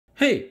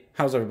Hey,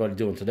 how's everybody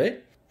doing today?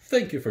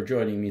 Thank you for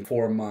joining me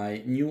for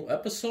my new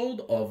episode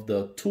of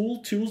the Tool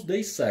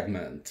Tuesday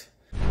segment.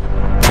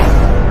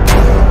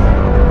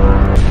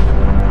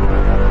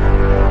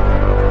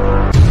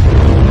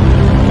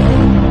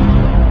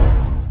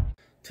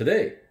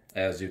 Today,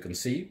 as you can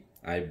see,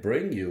 I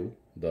bring you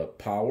the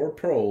Power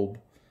Probe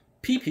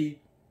PP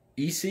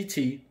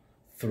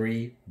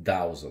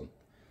ECT3000.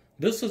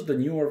 This is the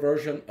newer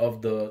version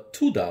of the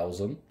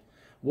 2000,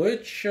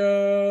 which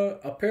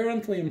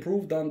apparently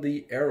improved on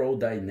the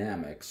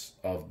aerodynamics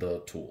of the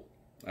tool.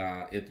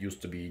 It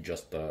used to be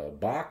just a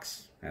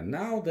box, and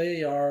now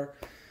they are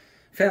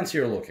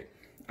fancier looking.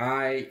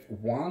 I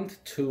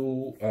want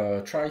to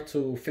try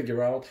to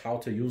figure out how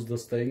to use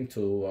this thing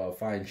to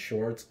find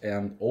shorts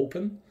and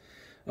open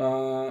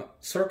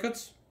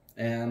circuits,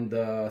 and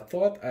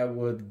thought I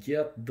would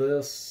get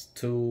this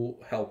to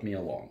help me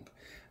along.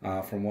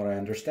 From what I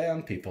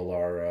understand, people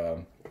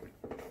are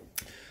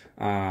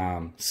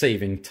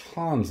saving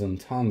tons and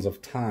tons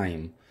of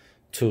time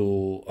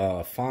to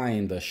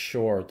find a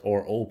short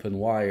or open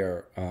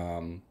wire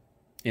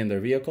in their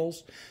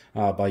vehicles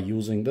by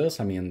using this.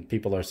 I mean,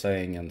 people are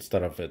saying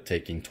instead of it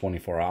taking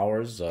 24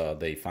 hours,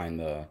 they find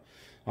the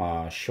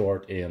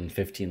short in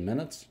 15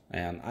 minutes,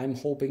 and I'm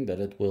hoping that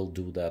it will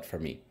do that for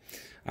me.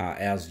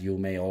 As you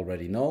may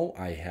already know,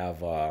 I have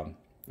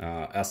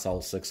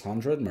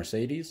SL600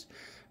 Mercedes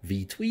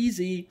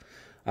V-Tweezy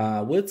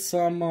with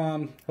some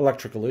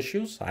electrical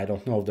issues. I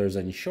don't know if there's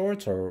any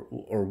shorts or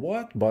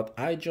what, but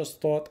I just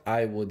thought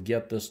I would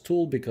get this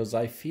tool because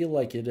I feel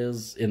like it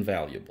is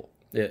invaluable.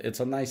 It's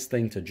a nice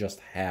thing to just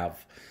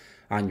have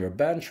on your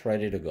bench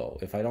ready to go.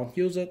 If I don't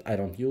use it, I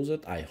don't use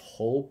it. I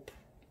hope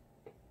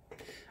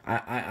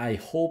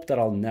that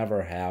I'll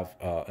never have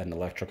an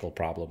electrical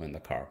problem in the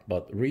car,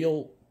 but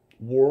real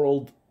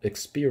world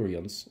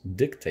experience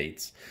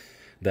dictates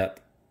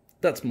that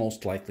that's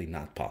most likely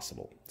not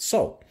possible.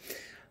 So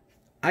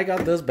I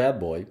got this bad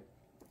boy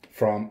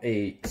from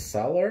a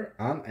seller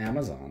on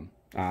Amazon.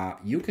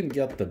 You can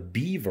get the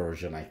B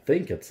version. I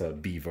think it's a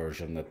B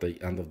version. At the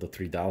end of the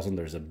 3000,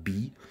 there's a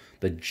B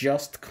that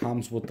just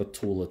comes with the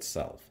tool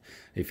itself.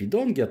 If you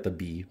don't get the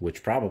B,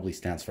 which probably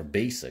stands for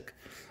basic,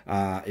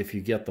 if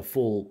you get the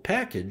full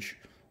package,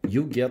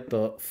 you get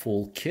the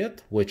full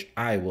kit, which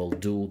I will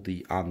do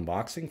the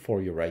unboxing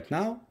for you right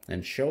now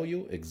and show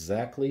you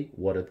exactly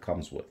what it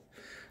comes with.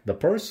 The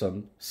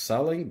person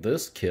selling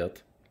this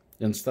kit,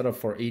 instead of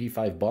for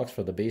 85 bucks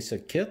for the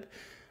basic kit,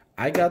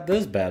 I got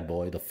this bad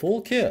boy, the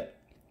full kit,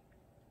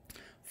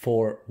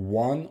 for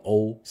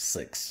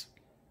 106,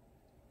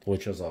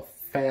 which is a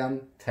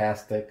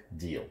fantastic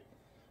deal.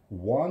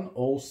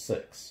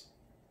 106.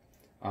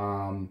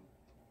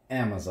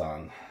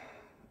 Amazon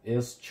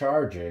is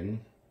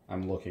charging,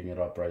 I'm looking it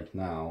up right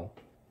now,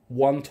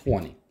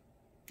 120.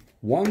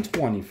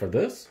 120 for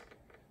this,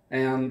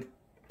 and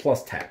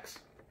plus tax.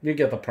 You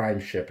get the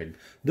Prime shipping.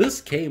 This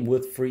came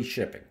with free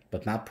shipping,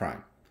 but not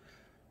Prime.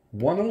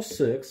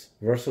 106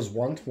 versus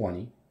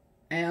 120,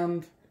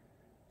 and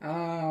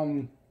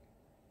 $2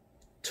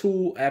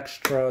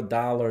 extra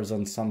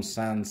and some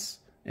cents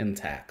in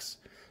tax.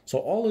 So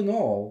all in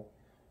all,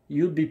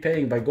 you'd be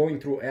paying by going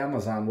through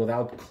Amazon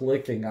without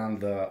clicking on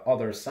the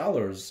other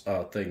seller's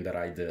thing that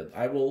I did.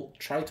 I will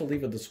try to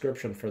leave a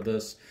description for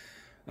this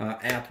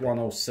at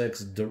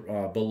 106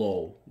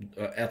 below,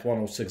 at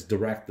 106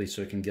 directly,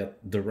 so you can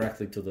get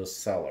directly to the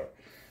seller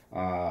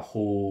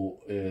who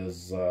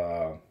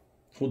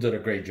did a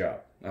great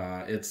job.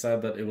 It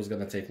said that it was going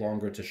to take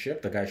longer to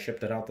ship. The guy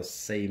shipped it out the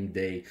same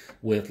day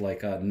with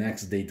like a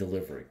next day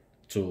delivery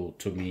to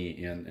me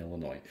in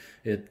Illinois.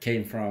 It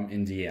came from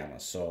Indiana,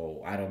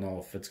 so I don't know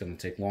if it's going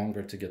to take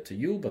longer to get to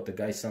you, but the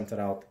guy sent it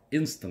out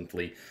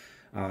instantly,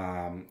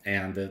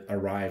 and it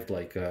arrived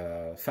like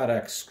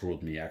FedEx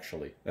screwed me,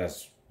 actually,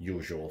 as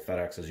usual.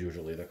 FedEx is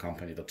usually the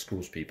company that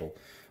screws people.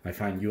 I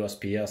find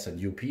USPS and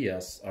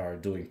UPS are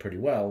doing pretty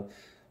well,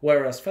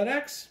 whereas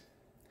FedEx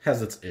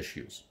has its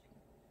issues.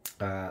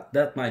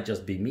 That might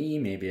just be me.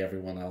 Maybe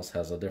everyone else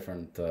has a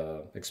different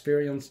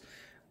experience.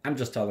 I'm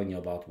just telling you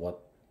about what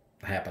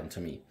happened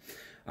to me.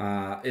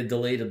 It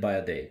delayed it by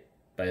a day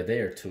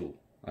or two.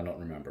 I don't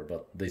remember,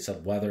 but they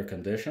said weather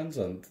conditions,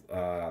 and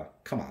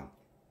come on.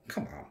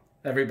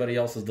 Everybody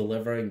else is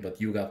delivering,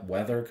 but you got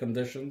weather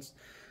conditions.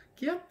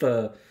 Get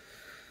the,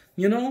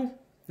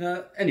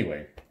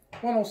 anyway,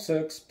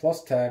 106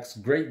 plus tax,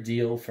 great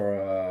deal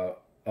for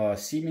a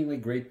seemingly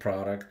great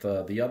product.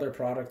 The other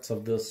products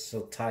of this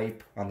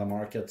type on the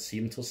market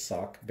seem to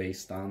suck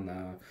based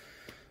on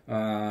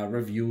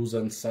reviews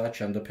and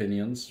such and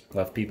opinions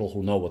of people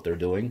who know what they're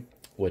doing,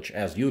 which,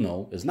 as you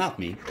know, is not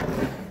me.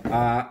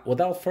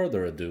 Without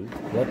further ado,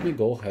 let me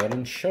go ahead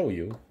and show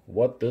you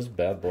what this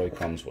bad boy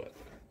comes with.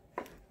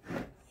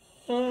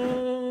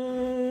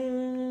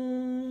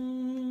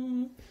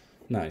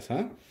 Nice,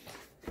 huh?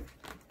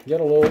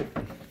 Get a little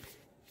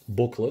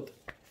booklet.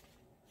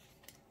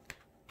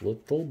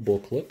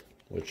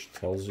 Which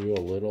tells you a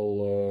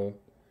little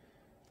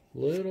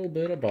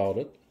bit about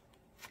it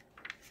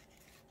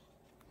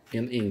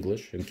in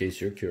English, in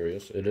case you're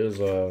curious. It is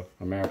an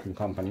American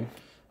company.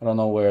 I don't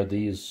know where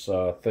these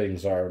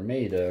things are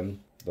made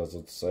in. Does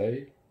it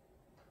say?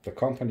 The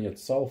company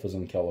itself is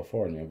in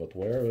California, but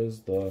where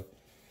is the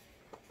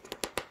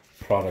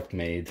product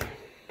made?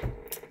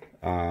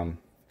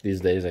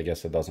 These days, I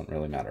guess it doesn't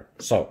really matter.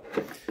 So,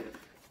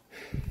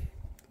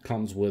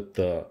 comes with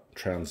the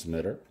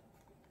transmitter,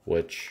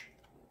 which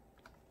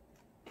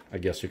I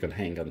guess you can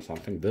hang on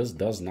something. This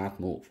does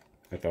not move.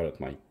 I thought it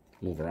might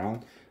move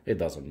around. It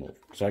doesn't move.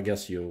 So I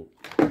guess you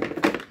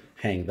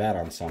hang that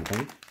on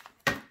something.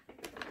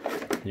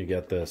 You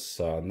get this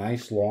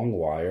nice long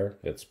wire.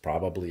 It's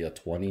probably a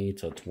 20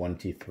 to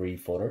 23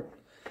 footer.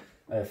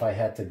 If I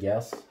had to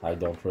guess, I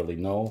don't really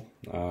know.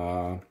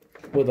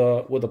 With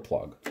a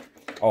plug.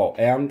 Oh,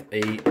 and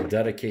a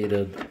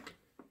dedicated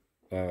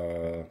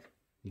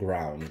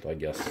ground, I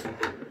guess.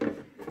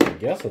 I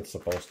guess it's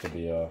supposed to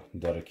be a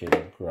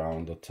dedicated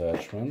ground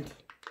attachment.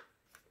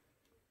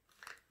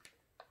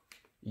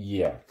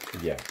 Yeah,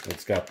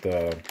 it's got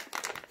the,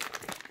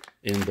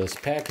 in this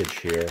package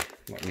here,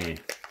 let me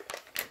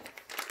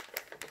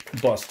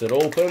bust it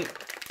open.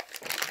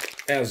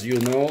 As you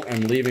know,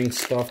 I'm leaving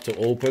stuff to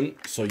open,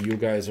 so you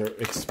guys are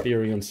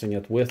experiencing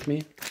it with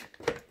me.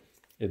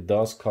 It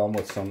does come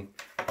with some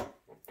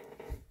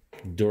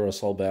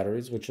Duracell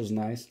batteries, which is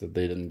nice, that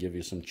they didn't give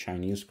you some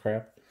Chinese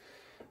crap.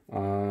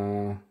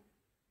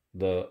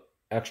 The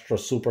extra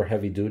super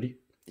heavy duty,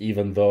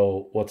 even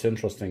though what's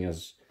interesting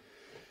is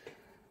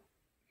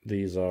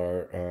these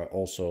are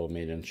also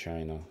made in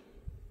China.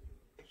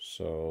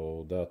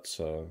 So that's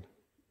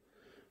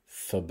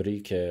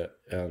Fabrique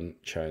in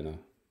China,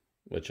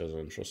 which is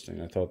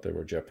interesting. I thought they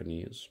were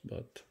Japanese,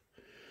 but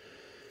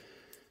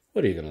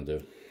what are you gonna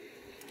do?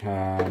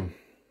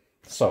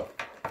 So,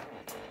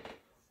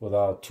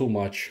 without too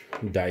much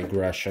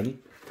digression,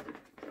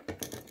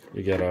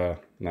 you get a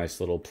nice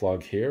little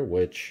plug here,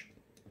 which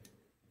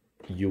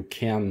you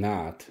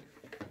cannot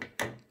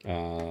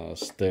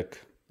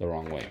stick the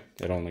wrong way.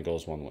 It only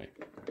goes one way,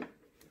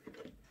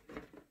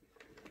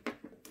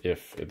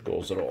 if it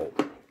goes at all.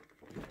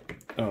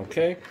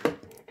 Okay,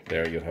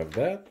 there you have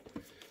that.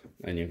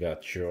 And you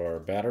got your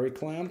battery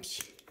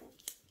clamps.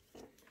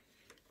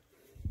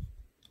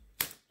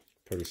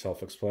 Pretty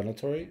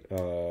self-explanatory.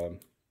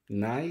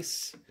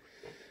 Nice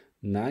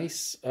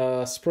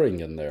spring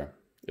in there.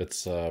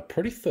 It's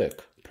pretty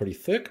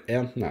thick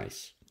and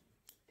nice.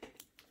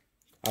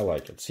 I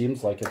like it.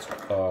 Seems like it's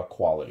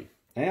quality.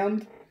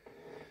 And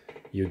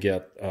you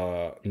get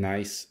a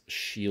nice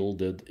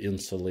shielded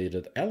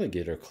insulated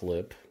alligator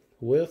clip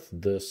with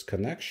this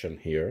connection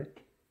here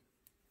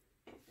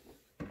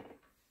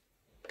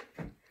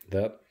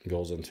that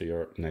goes into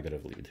your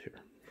negative lead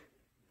here.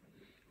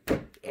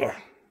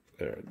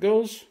 There it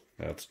goes.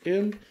 That's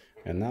in.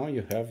 And now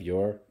you have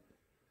your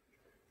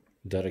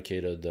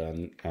dedicated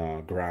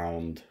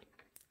ground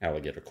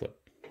alligator clip.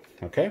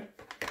 Okay?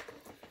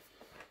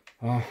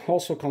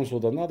 Also comes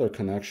with another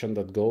connection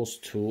that goes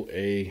to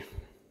a,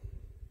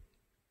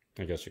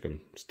 I guess you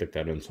can stick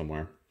that in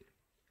somewhere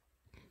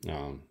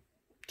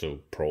to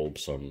probe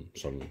some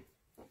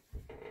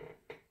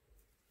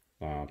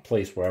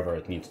place wherever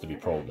it needs to be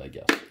probed, I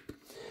guess.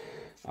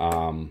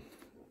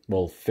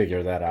 We'll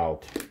figure that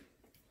out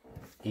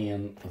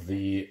in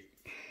the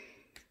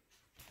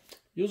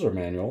user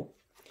manual,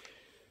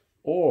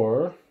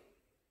 or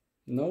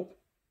nope.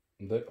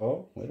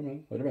 Oh, wait a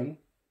minute.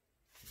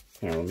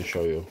 Here, let me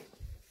show you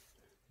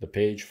the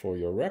page for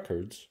your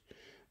records.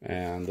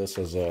 And this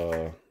is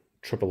a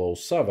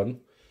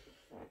 0007,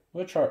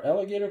 which are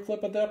alligator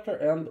clip adapter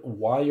and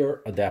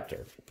wire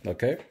adapter.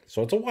 Okay,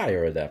 so it's a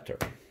wire adapter.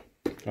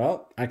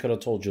 Well, I could have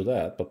told you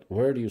that, but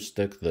where do you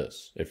stick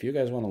this? If you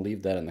guys want to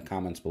leave that in the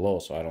comments below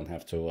so I don't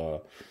have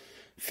to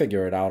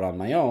figure it out on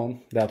my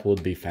own, that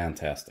would be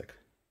fantastic.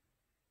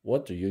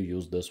 What do you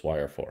use this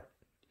wire for?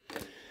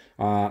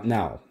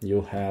 Now,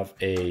 you have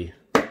a...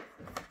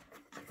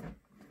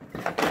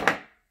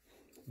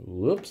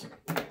 Whoops.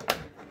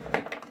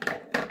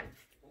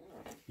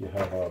 You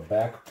have a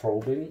back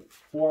probing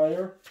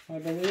wire, I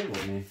believe.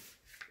 Let me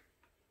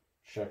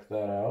check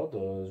that out.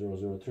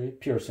 003.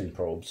 Piercing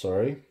probe,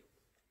 sorry.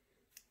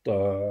 You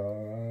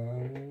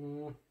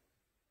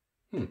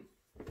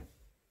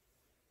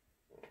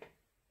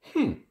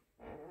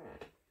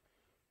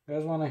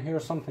guys want to hear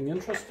something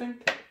interesting?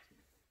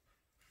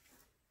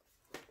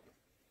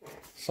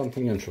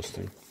 Something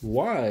interesting.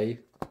 Why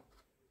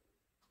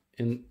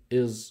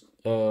is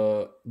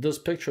this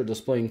picture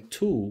displaying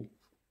two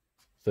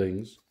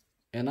things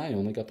and I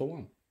only got the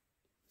one?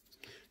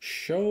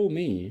 Show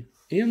me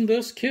in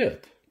this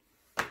kit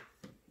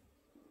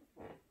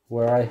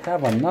where I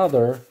have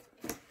another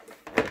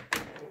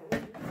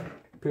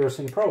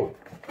piercing probe.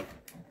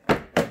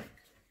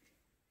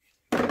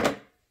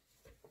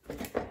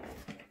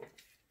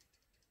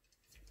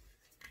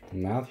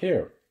 Not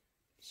here.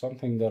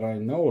 Something that I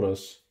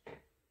notice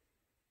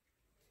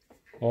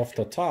off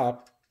the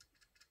top.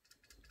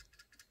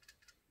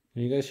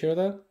 Can you guys hear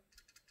that?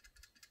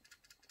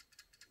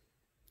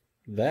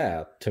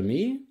 That, to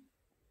me,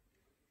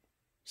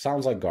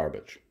 sounds like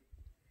garbage.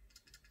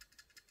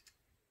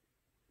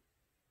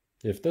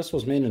 If this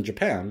was made in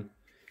Japan,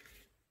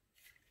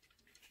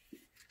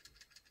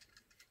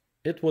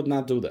 it would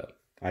not do that.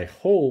 I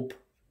hope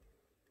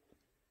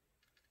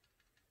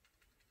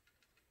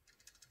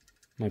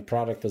my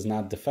product is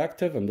not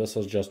defective and this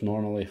is just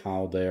normally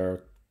how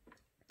their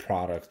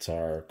products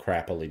are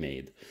crappily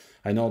made.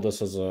 I know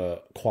this is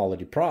a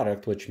quality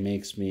product, which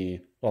makes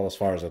me, well, as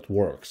far as it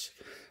works.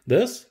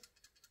 This,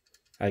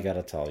 I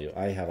gotta tell you,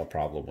 I have a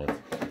problem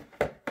with.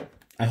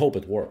 I hope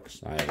it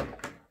works. I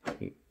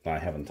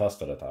haven't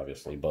tested it,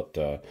 obviously, but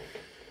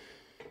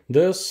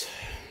this,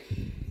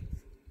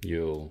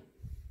 you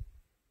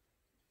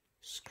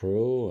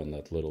screw and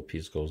that little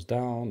piece goes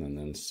down, and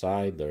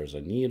inside there's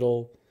a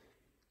needle.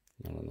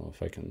 I don't know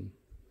if I can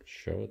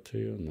show it to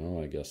you.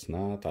 No, I guess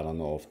not. I don't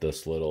know if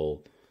this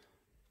little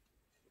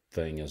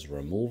thing is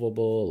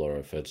removable or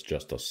if it's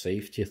just a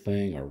safety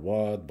thing or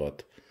what,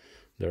 but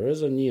there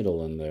is a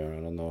needle in there. I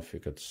don't know if you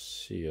could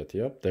see it.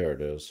 Yep, there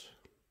it is.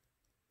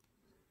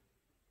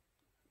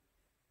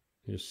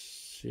 You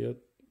see it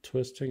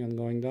twisting and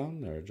going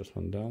down? There, it just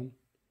went down.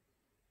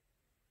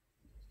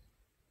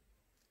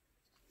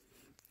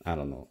 I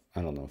don't know.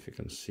 I don't know if you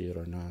can see it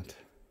or not.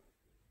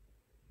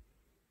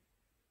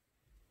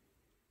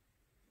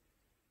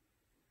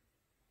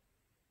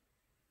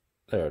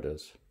 There it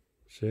is.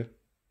 See?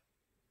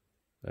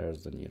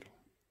 There's the needle.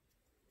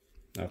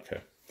 Okay.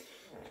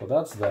 So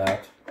that's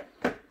that.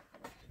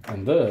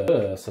 And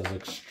this is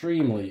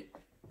extremely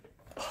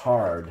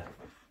hard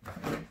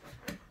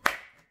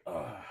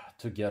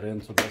to get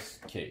into this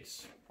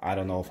case. I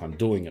don't know if I'm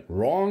doing it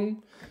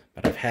wrong,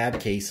 but I've had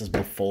cases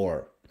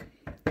before.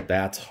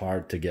 That's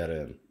hard to get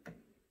in.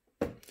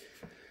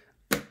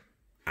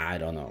 I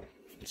don't know.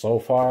 So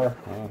far,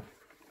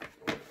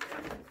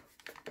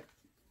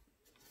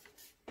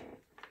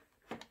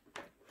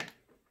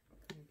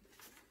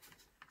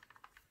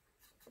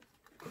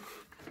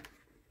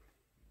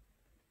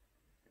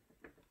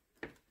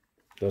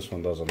 this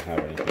one doesn't have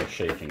anything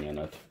shaking in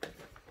it.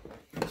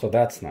 So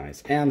that's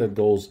nice. And it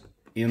goes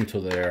into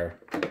there.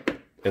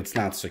 It's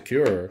not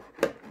secure,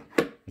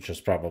 which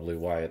is probably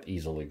why it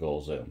easily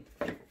goes in.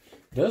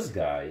 This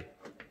guy,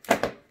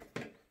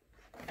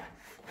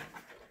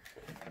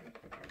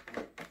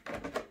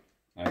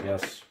 I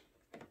guess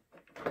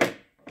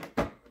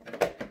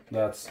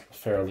that's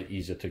fairly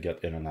easy to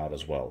get in and out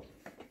as well.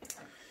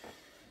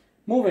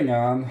 Moving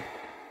on,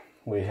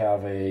 we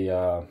have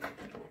a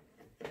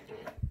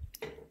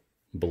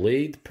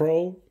blade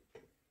probe,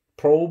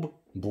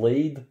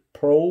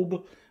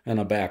 and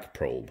a back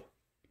probe.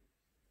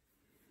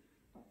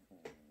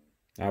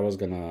 I was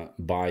gonna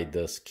buy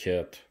this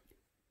kit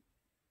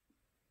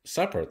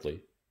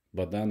separately,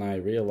 but then I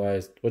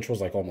realized, which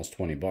was like almost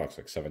 20 bucks,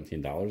 like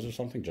 $17 or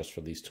something, just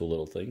for these two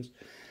little things.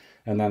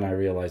 And then I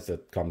realized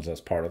it comes as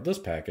part of this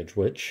package,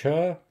 which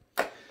I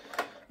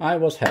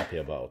was happy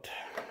about.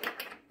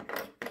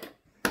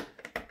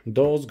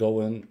 Those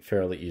go in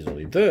fairly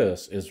easily.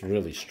 This is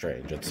really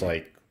strange. It's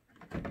like,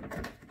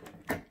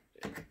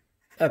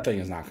 that thing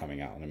is not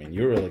coming out. I mean,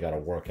 you really got to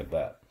work at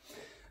that.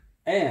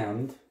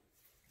 And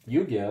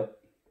you get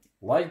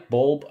light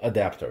bulb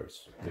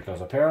adapters,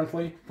 because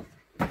apparently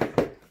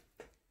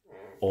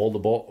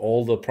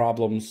all the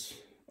problems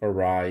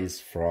arise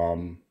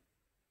from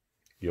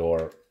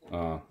your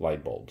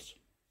light bulbs.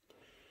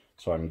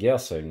 So I'm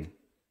guessing,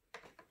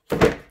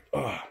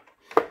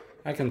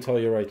 I can tell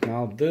you right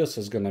now, this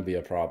is going to be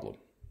a problem.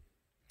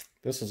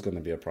 This is going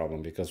to be a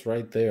problem because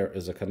right there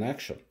is a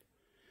connection.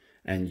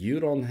 And you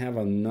don't have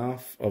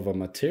enough of a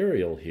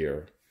material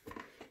here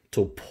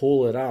to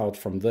pull it out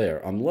from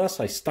there, unless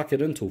I stuck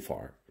it in too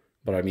far.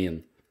 But I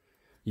mean,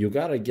 you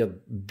got to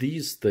get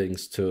these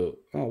things to...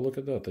 Oh, look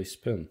at that, they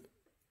spin.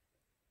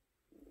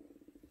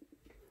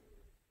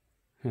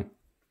 Huh.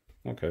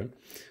 Okay.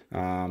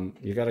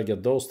 You got to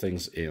get those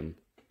things in.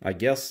 I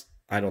guess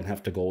I don't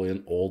have to go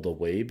in all the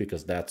way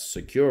because that's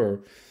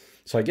secure.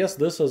 So I guess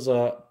this is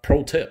a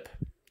pro tip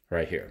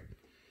right here.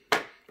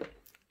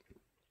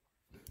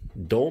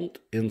 Don't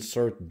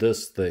insert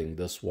this thing,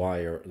 this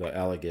wire, the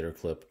alligator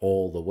clip,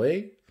 all the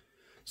way,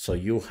 so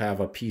you have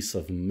a piece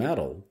of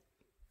metal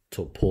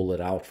to pull it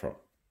out from.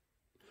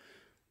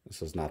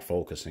 This is not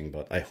focusing,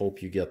 but I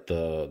hope you get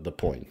the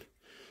point.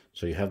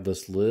 So you have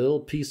this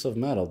little piece of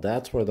metal.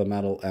 That's where the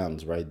metal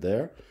ends, right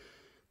there.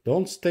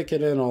 Don't stick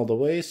it in all the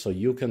way so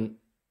you can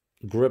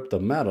grip the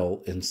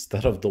metal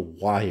instead of the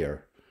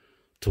wire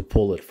to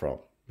pull it from.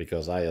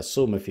 Because I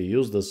assume if you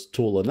use this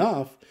tool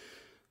enough,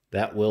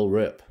 that will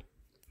rip.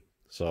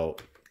 So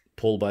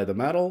pull by the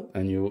metal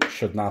and you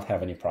should not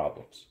have any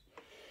problems.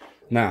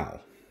 Now,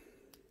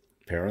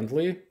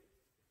 apparently,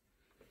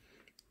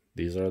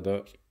 these are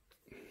the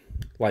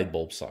light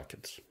bulb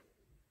sockets.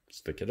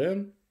 Stick it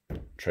in,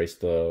 trace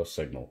the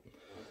signal.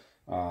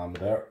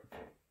 There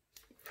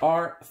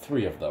are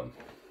 3 of them.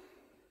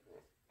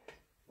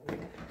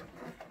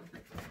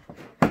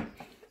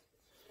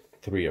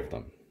 3 of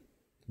them.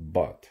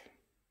 But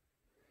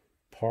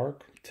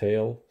park,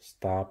 tail,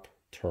 stop,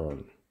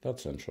 turn.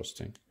 That's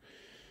interesting.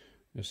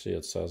 You see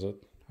it says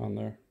it on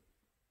there.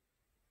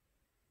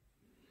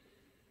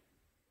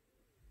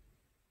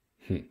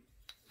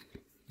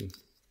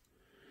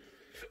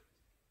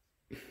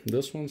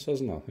 This one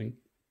says nothing.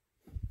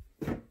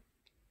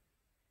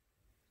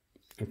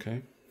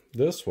 Okay,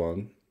 this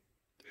one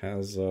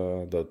has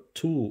the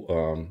two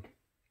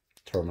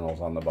terminals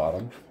on the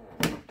bottom,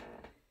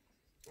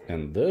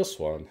 and this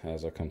one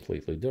has a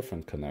completely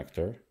different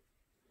connector,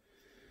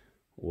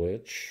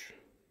 which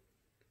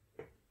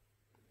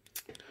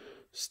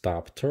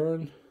stop,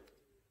 turn,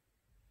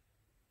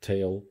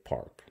 tail,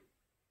 park.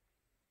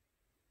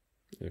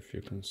 If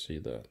you can see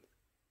that.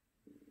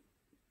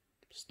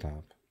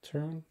 Stop,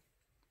 turn,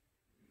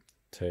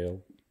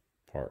 tail,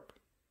 park.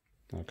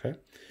 Okay,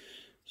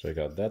 so you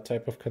got that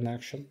type of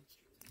connection.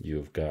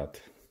 You've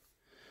got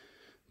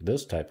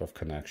this type of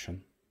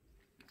connection.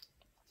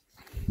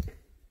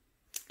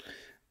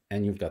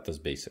 And you've got this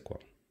basic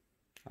one.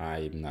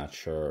 I'm not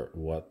sure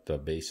what the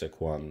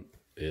basic one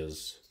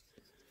is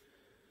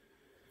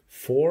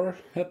for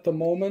at the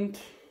moment.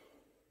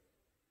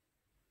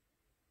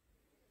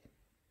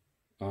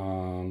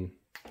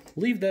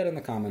 Leave that in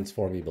the comments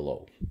for me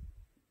below.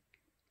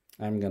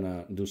 I'm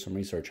gonna do some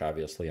research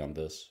obviously on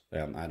this,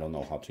 and I don't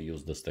know how to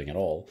use this thing at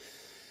all,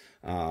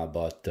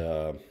 but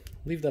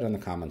leave that in the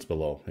comments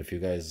below. If you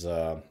guys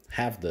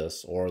have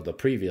this or the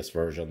previous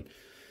version,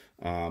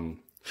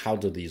 how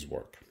do these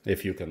work?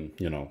 If you can,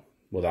 you know,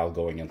 without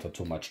going into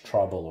too much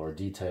trouble or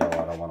detail,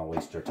 I don't want to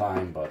waste your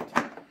time, but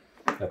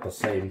at the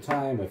same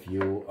time, if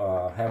you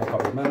have a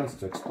couple of minutes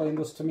to explain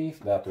this to me,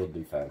 that would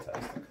be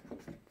fantastic.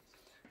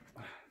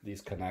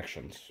 These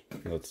connections,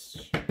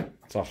 it's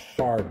a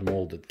hard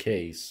molded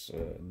case.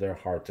 They're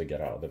hard to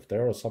get out. If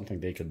there was something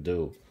they could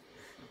do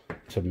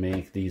to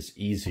make these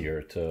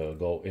easier to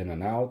go in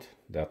and out,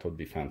 that would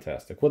be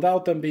fantastic.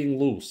 Without them being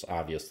loose,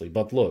 obviously.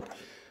 But look,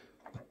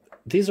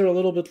 these are a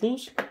little bit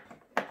loose,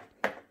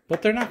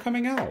 but they're not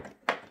coming out.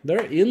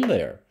 They're in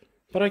there,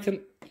 but I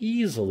can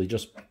easily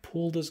just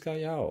pull this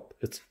guy out.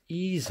 It's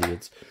easy.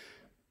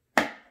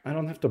 I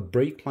don't have to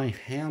break my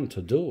hand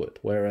to do it.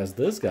 Whereas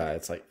this guy,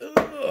 it's like,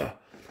 ugh.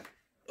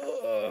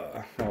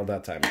 Well,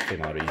 that time it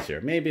came out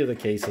easier. Maybe the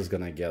case is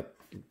gonna get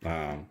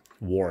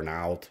worn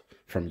out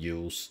from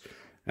use,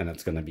 and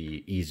it's gonna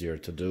be easier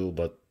to do.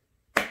 But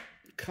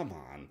come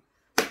on,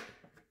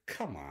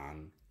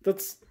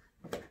 that's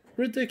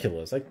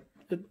ridiculous.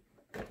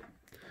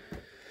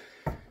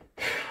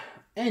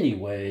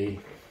 Anyway,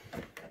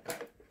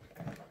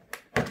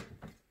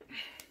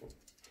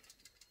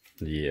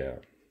 yeah.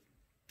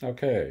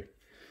 Okay,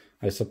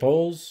 I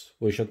suppose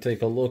we should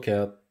take a look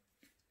at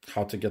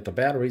how to get the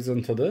batteries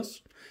into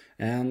this,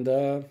 and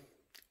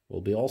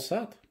we'll be all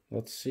set.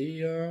 Let's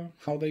see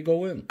how they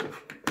go in.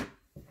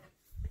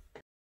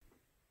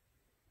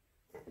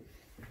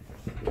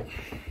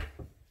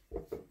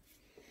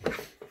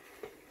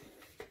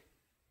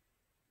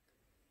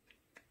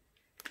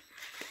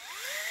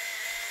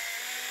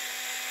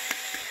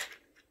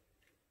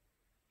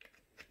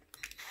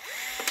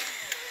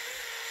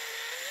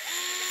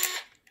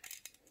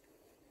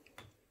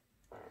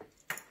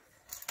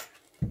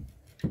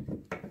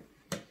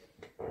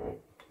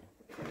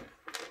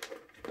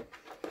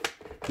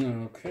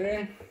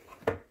 Okay.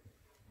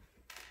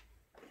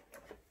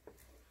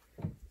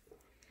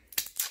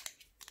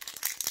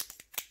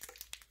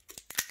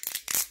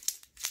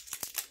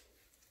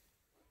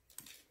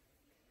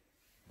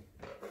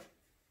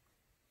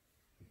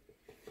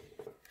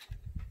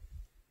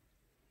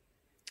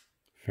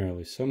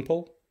 Fairly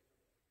simple.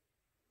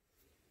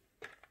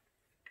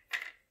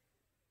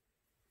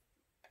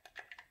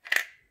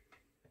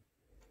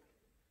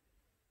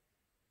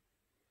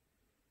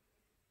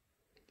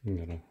 I'm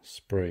gonna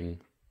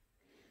spring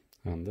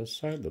on this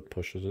side that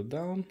pushes it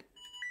down.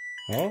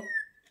 Oh,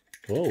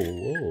 whoa,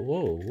 whoa,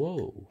 whoa,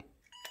 whoa.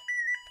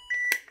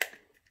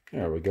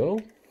 There we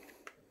go.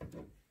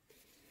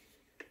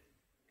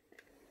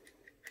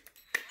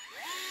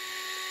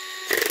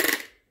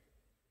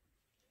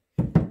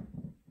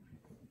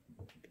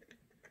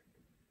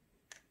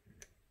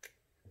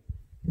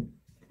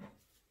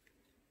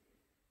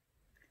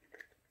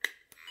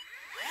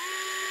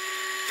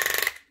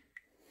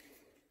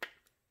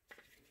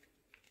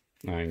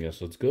 I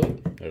guess it's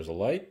good. There's a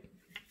light.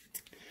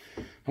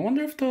 I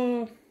wonder if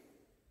the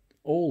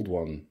old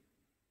one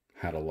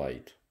had a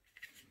light.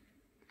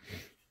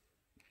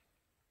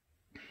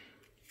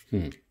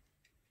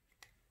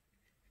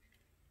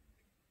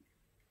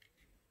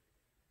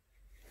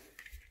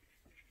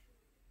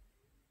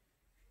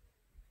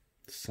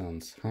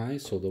 Sense high.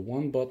 So the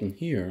one button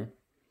here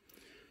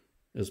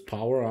is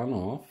power on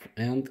off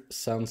and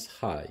sense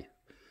high.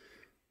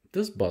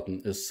 This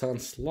button is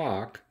sense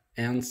lock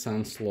and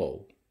sense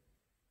low.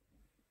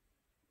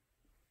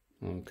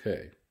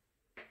 Okay.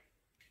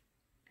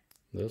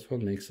 This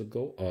one makes it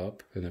go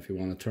up, and if you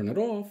want to turn it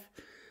off,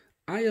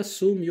 I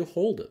assume you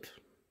hold it.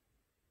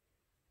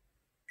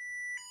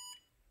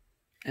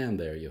 And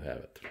there you have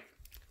it.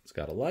 It's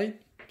got a light,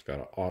 it's got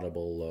an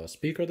audible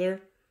speaker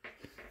there.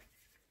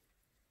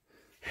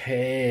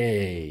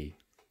 Hey!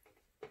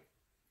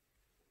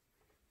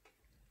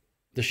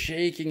 The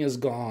shaking is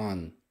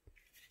gone.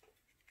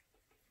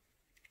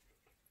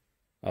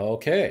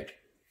 Okay.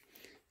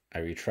 I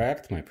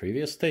retract my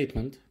previous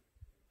statement.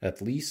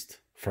 at least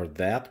for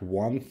that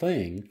one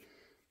thing,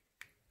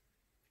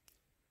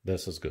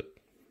 this is good.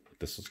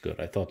 This is good.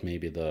 I thought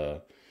maybe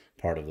the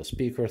part of the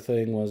speaker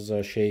thing was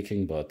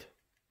shaking, but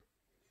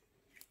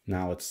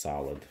now it's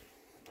solid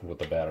with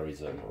the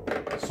batteries in.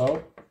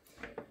 So,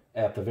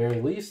 at the very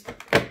least,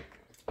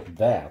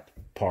 that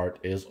part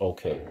is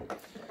okay.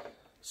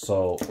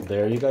 So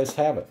there you guys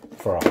have it.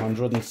 For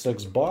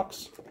 106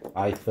 bucks,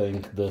 I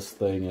think this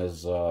thing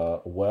is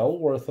well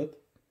worth it.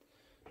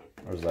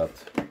 There's that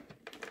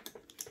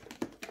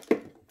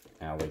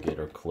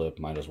alligator clip,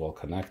 might as well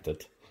connect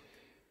it.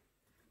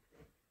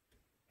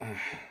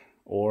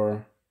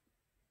 Or,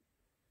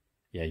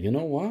 yeah, you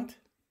know what?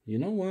 You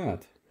know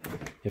what?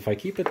 If I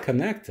keep it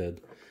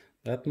connected,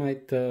 that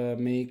might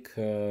make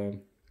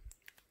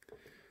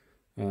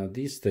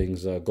these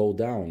things go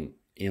down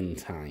in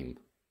time.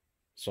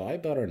 So I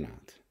better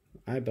not.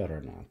 I better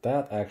not.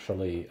 That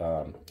actually,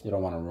 you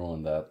don't want to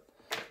ruin that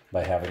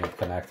by having it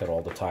connected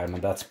all the time.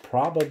 And that's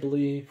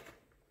probably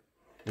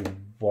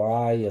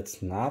why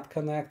it's not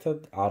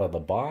connected out of the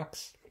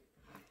box.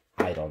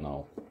 I don't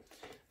know.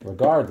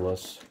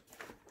 Regardless,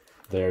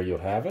 there you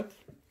have it.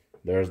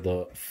 There's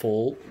the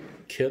full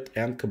kit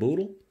and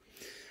caboodle.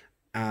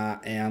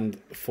 And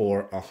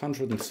for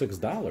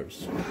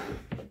 $106,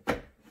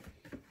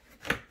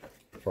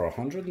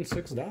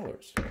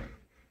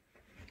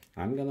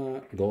 I'm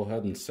gonna go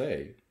ahead and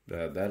say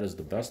that that is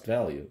the best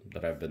value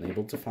that I've been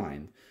able to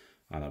find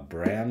on a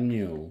brand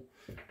new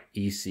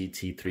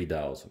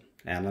ECT3000.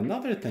 And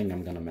another thing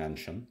I'm gonna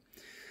mention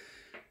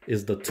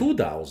is the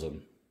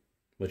 2000,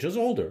 which is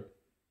older,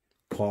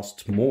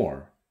 costs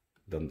more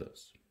than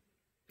this.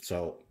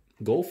 So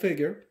go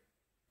figure.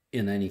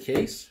 In any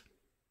case,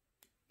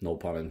 no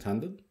pun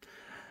intended.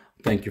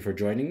 Thank you for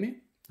joining me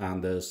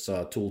on this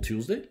Tool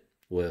Tuesday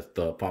with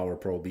the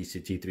PowerProbe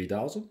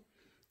ECT3000.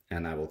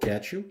 And I will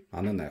catch you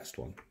on the next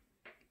one.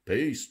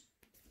 Peace.